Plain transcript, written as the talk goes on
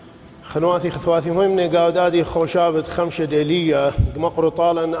خنواتي خثواتي مهمني قاود آدي خوشابت خمشة ديلية مقرو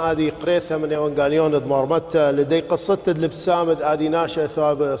طالا آدي قريثة من يوانقاليون دمارمتا لدي قصة لبسامد آدي ناشا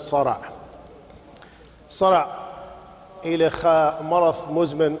ثواب الصرع صرع إلى مرض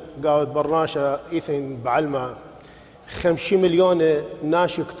مزمن قاود برناشا إيثن بعلمة 50 مليون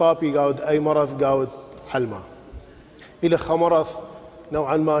ناشي كطابي قاود أي مرض قاود علمة إلى مرض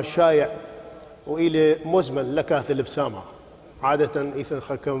نوعا ما شايع وإلى مزمن لكاث البسامة عادة إذن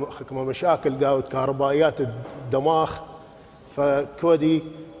خكمة مشاكل قاود كهربائيات الدماغ فكودي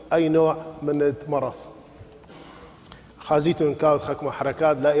أي نوع من المرض خازيتون كاود خكمة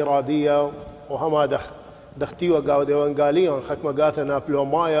حركات لا إرادية وهما دختيوة قاود يوانقاليون خكمة قاثة نابلو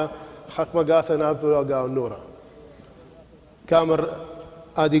مايا خكمة قاثة نابلو قاود نورا كامر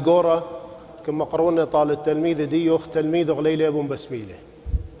آدي قورة كما قرونا طال التلميذ ديوخ تلميذ غليلي أبو بسميلة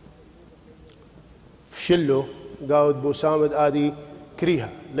فشلو قاود بو سامد آدي كريها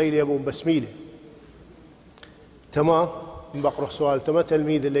ليلي أبو بسميلة تما بقرأ سؤال تما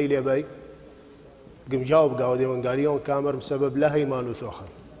تلميذ الليلي أبي قم جاوب قاود يوانقاليون كامر بسبب لا هيمانوث آخر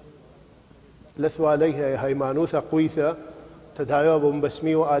لثوا عليها هيمانوثة قويثة تدايو أبو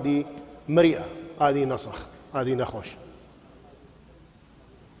بسمي وآدي مريئة آدي نصخ آدي نخوش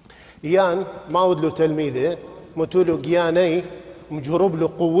يان ما ودلو تلميذه متولو قياني مجرب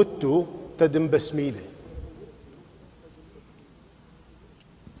له قوته تدم بسميله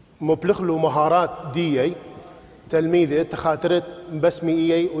مبلغ له مهارات ديي تلميذه تخاطرت بسمي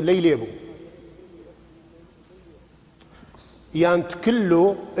إيي وليليبو يان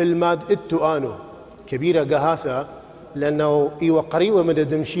تكلو الماد اتو آنو كبيرة قهاثة لأنه إيوة قريبة من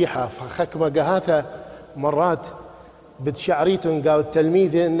الدمشيحة فخكمة قهاثة مرات بتشعريتون قاو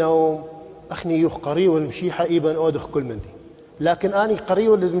التلميذ إنه أخني يوخ قريب المشيحة إيبن أودخ كل من دي لكن أني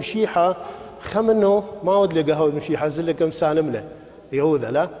قريب المشيحة خمنه ما ود لقاه المشيحة زل كم سالم له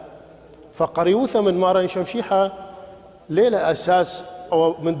يهوذا لا فقريوثة من مارا شمشيحة ليلة أساس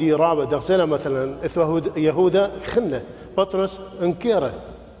أو من دي رابع دغسنا مثلا إثوه يهوذا خنة بطرس انكيره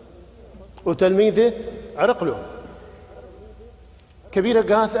وتلميذه عرقله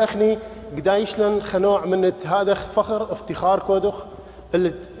كبيرة قاث أخني قدايشلن خنوع من هذا فخر افتخار كودخ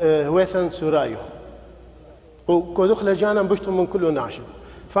اللي هويثن سورايخ وكودخ لجانا بشتم من كله ناشب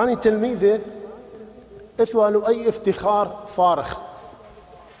فاني تلميذه اثوالو اي افتخار فارخ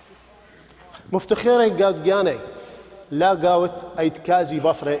مفتخيري قاد جاني لا قاوت اي تكازي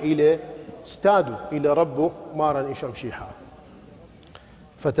بفرة الى استادو الى ربه مارا انشام شيحا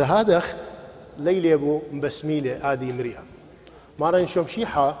فتهادخ ليلي ابو مبسميلة آدي مريئة مارا انشام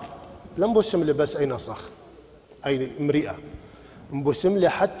شيحا لم بسم له بس أي نصخ أي امرئة بسم له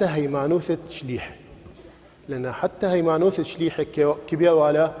حتى هيمانوثة شليح لأن حتى هيمانوثة شليح كبير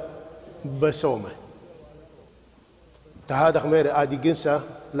ولا بسومه تهادق مير آدي جنسة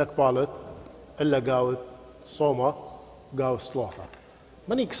لك بالت إلا قاوت صومة قاوت صلاثة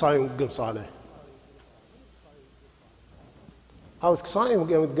مني كصايم قم صالح أو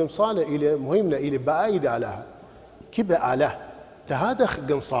كصايم قم صالح إلى مهمنا إلى بعيد علىها كبه على تهادخ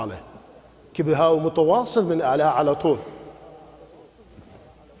قم صالح كبهاو متواصل من أعلاه على طول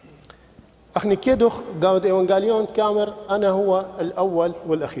أخني كيدخ قاود إيوانقاليون كامر أنا هو الأول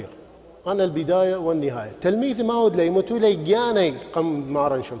والأخير أنا البداية والنهاية تلميذ ما ود لي متو لي جاني قم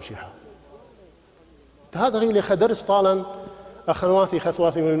مارا شمشيحة هذا غيلي خدرس طالا أخنواتي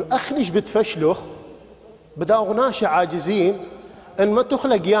خثواتي من أخنيش بتفشلخ بدا أغناش عاجزين أن ما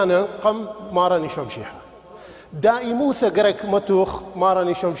تخلق جانا قم مارا شمشيحة دائمو ثقرك متوخ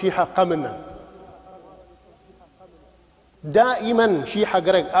مارا شمشيحة قمنا دائما شيحة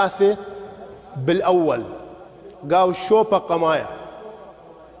قرق آثي بالأول قاو الشوبة قمايا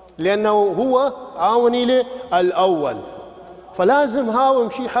لأنه هو عاوني لي الأول فلازم هاو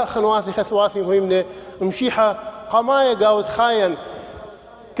مشيحة خنواثي خثواثي مهمنة مشيحة قمايا قاو خاين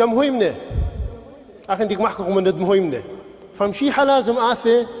كم مهمنة أخي ديك محقق من مهمنة فمشيحة لازم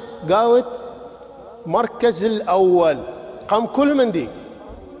آثي قاوت مركز الأول قام كل من دي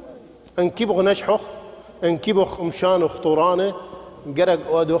انكبغ نشحخ انكبغ مشان خطورانه قرق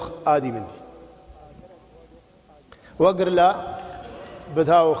أودخ آدي من دي وقر لا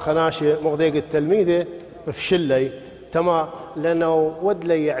بدهاو خناشة مغديق التلميذة فشلي تما لأنه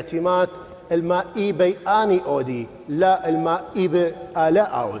ودلي اعتماد الماء إيبي آني أودي لا الماء إيبي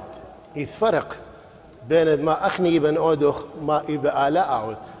آلاء أود يتفرق بين ما أخني بن أودخ ما إيبي آلاء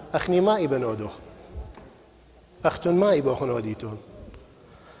أود أخني ما إيبن أودخ أختن ما يبغون وديتون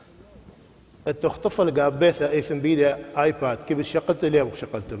الطفل قابيثة إيثم بيده آيباد كيف شقلت ليه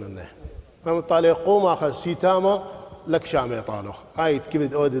وشقلت منه ما طالع قوم أخذ سيتامة لك شامي طالخ آيت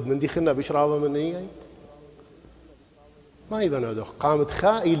كيف أودد من دي خلنا بيشربها مني ما يبن أدخ قامت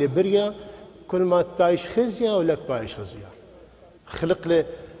خائي لبريا كل ما تبايش خزية ولك بايش خزية خلق له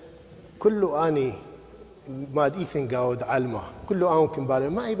كله أني ما ديثن قاود علمه كله آن كمبالي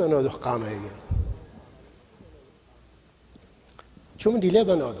ما يبن أدخ قامه هي شو من دي ليه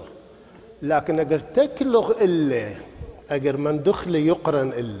بن أدخ لكن أجر تكلغ إلا أجر من دخل يقرن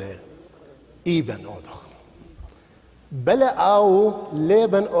إلا إيبن أدخ بلا أو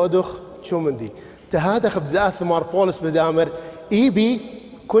ليبن أدخ شو من دي تهادخ بدأ ثمار بولس بدامر إيبي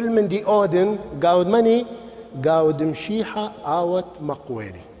كل من دي أودن قاود مني قاود مشيحة آوت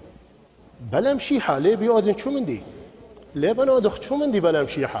مقويلي بلا مشيحة ليه بي أودن شو من دي ليبن أدخ شو من دي بلا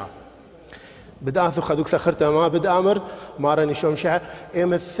مشيحة بدأ خذوك ثخرتها ما بدأمر ما راني شو مشيحة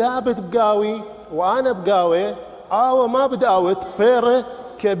إم الثابت بقاوي وأنا بقاوي آوة ما بدأوت بيرة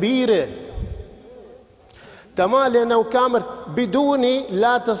كبيرة تمام لأنه كامر بدوني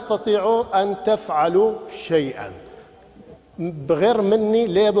لا تستطيعوا أن تفعلوا شيئا بغير مني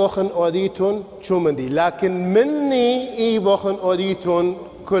ليه بوخن أوديتون شو من دي لكن مني إي بوخن أوديتون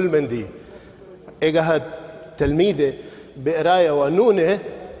كل من دي إجهد تلميذة بقراية ونونة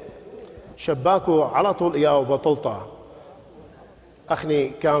شباكو على طول إياه وبطلطة أخني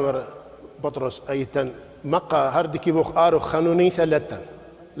كامر بطرس أيتن مقا هردكي بوخ آروخ خانوني ثلاثة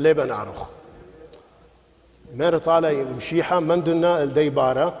ليبن آروخ مير طالع مشيحة من دنا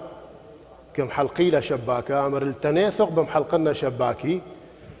الديبارة كم حلقي له شباكة أمر التناثق بمحلقنا شباكي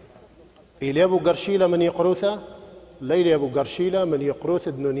إلي أبو قرشيلة من يقروثة ليلي أبو قرشيلة من يقروث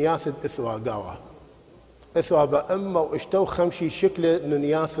دنياث إثوى قاوة إثوى بأمة واشتو خمشي شكل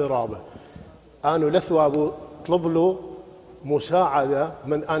ننياث رابع أنا لثوى أبو طلب له مساعدة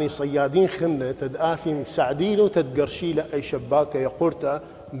من أني صيادين خنة تدآفي مساعدينه تدقرشيلة أي شباكة يقورته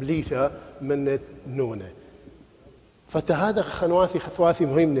مليثة من نونة فتهذا خنواثي خثواثي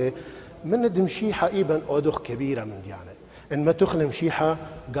مهمة من دمشيحة إيبن أودخ كبيرة من ديانة إن ما تخل مشيحة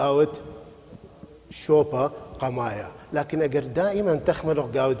قاوت شوبة قمايا لكن أجر دائما تخملوا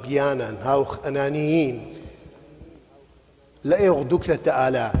قاوت جيانا هاوخ أنانيين لا يغدوك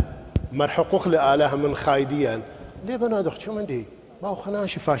ثلاثة مرحقوخ لآلها من خايديا ليه بنادخ شو من دي باو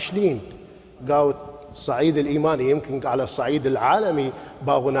خناشي فاشلين قاوت الصعيد الإيماني يمكن على الصعيد العالمي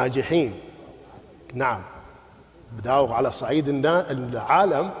باو ناجحين نعم بداوا على صعيد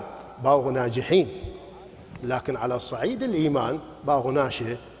العالم باو ناجحين لكن على صعيد الإيمان باو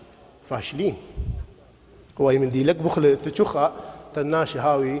ناشي فاشلين هو من دي لك بخل تشخى تناشي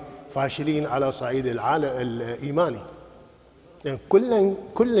هاوي فاشلين على صعيد العالم الإيماني يعني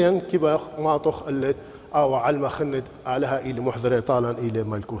كلن كبا ما تخلت أو علم خند آلها إلى محضرة طالا إلى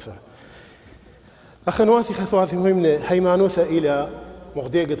ملكوثة أخنواثي خثواثي مهمة هيمانوثة إلى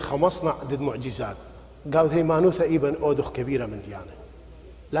مغديقة خمصنا ضد معجزات قال هيمانوثة إيبن أودخ كبيرة من ديانة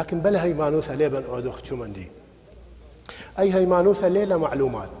لكن بلا هيمانوثة ليبن أودخ شو من دي أي هيمانوثة ليلة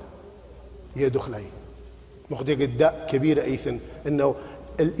معلومات يدخلي مغديقة داء كبيرة إيثن إنه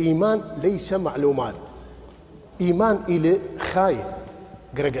الإيمان ليس معلومات إيمان إلى خاي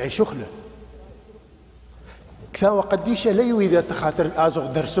قرقعي شخله كذا وقديشة لي وإذا تخاطر الآزغ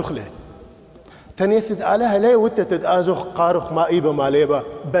در سخله تنيثد آلها لي وإنت تدآزغ قارخ ما إيبا ما ليبا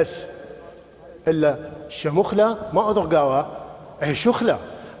بس إلا شمخلة ما أضغ قاوة عيشخلة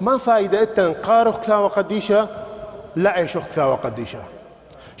ما فايدة إتن قارخ كذا وقديشة لا عيشخ كذا وقديشة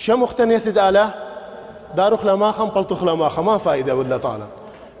شمخ تنيثد آله دارخ لما خم قلتخ لما خم ما فايدة ولا طالا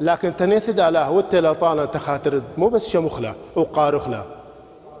لكن تنيثد آله وإنت لا طالا تخاطر مو بس شمخلة وقارخ له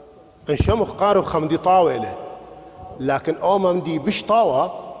إن شمخ قارخ خمدي طاولة لكن أومم دي بش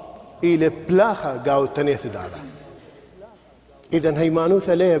طاوة إلى بلاخة قاو تنيث داله إذن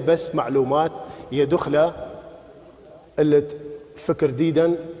هيمانوثة ليه بس معلومات يدخله اللي فكر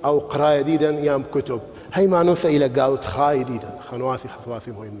ديدا أو قراية ديدا يام كتب هيمانوثة إلى قاو تخاي ديدا خنواثي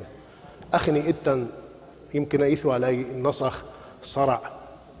خثواثي مهمة أخني إتن يمكن يثوى لي نسخ صرع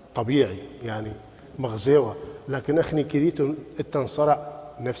طبيعي يعني مغزيوة لكن أخني كذيتن إتن صرع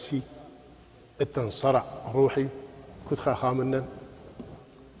نفسي إتن صرع روحي كنت خامنا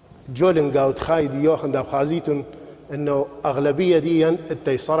جولن قاوت خايدي يوخن داب خازيتن انه اغلبيه دي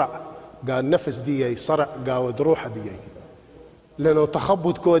التي صرع قال نفس دي صرع قاود روح دي لانه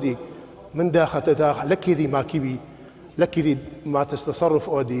تخبط كودي من داخل تداخل لكذي ما كبي لكذي ما تستصرف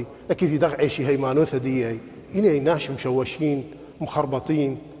اودي لكذي دغعشي هيمانوثه دي الى ناس مشوشين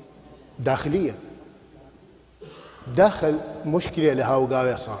مخربطين داخليه داخل مشكله لهاو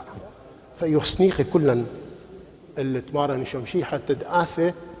قاوي صرع فيخسنيخ كلن اللي تمارن شمشي حتى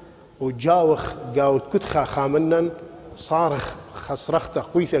تآثه وجاوخ قاوت كتخا خامنن صارخ خسرخته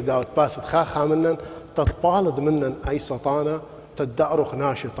قويثه قاوت باثت خا خامنن تطالد منن اي سطانه تدأرخ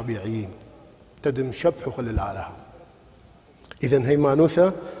ناشي طبيعيين تدم شبحوا خل الآلهة إذن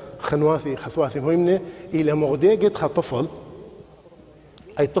هيمانوثة خثواثي مهمة إلى مغديقت خطفل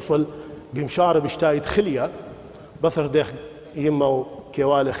أي طفل بمشار بشتايد خلية بثر ديخ يمو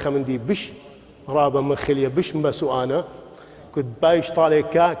كوالي خمندي بش رابا من خلية بش مسوانا كنت بايش طالي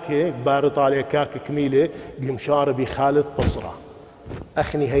كاكي بار طالي كاكي كميلة بمشار بخالد بصرة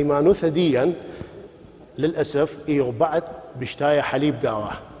أخني هيمانوثة ديا للأسف بعد بشتاية حليب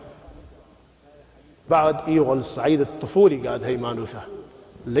قاوة بعد الصعيد الطفولي قاد هيمانوثة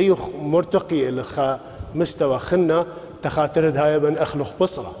ليخ مرتقي اللي مستوى خنا تخاطرد هاي بن أخلق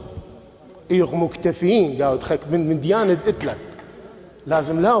بصرة مكتفين قاود خك من ديانة إتلك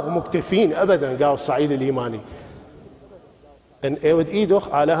لازم لا مكتفين أبدا قاود الصعيد الإيماني ان ايود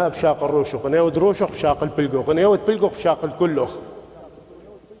ايدوخ علىها بشاق الروشوخ ان ايود روشوخ بشاق البلقوخ ان ايود بلقوخ بشاق الكلوخ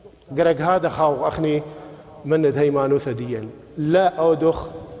قرق هذا خاو اخني من هيمانوثة ديا لا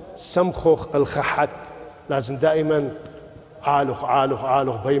اودخ سمخوخ الخحت لازم دائما عالخ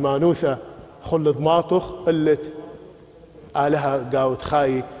بهيمانوثة خلد ماطخ قلت آلها قاود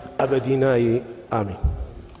خاي أبديناي آمين.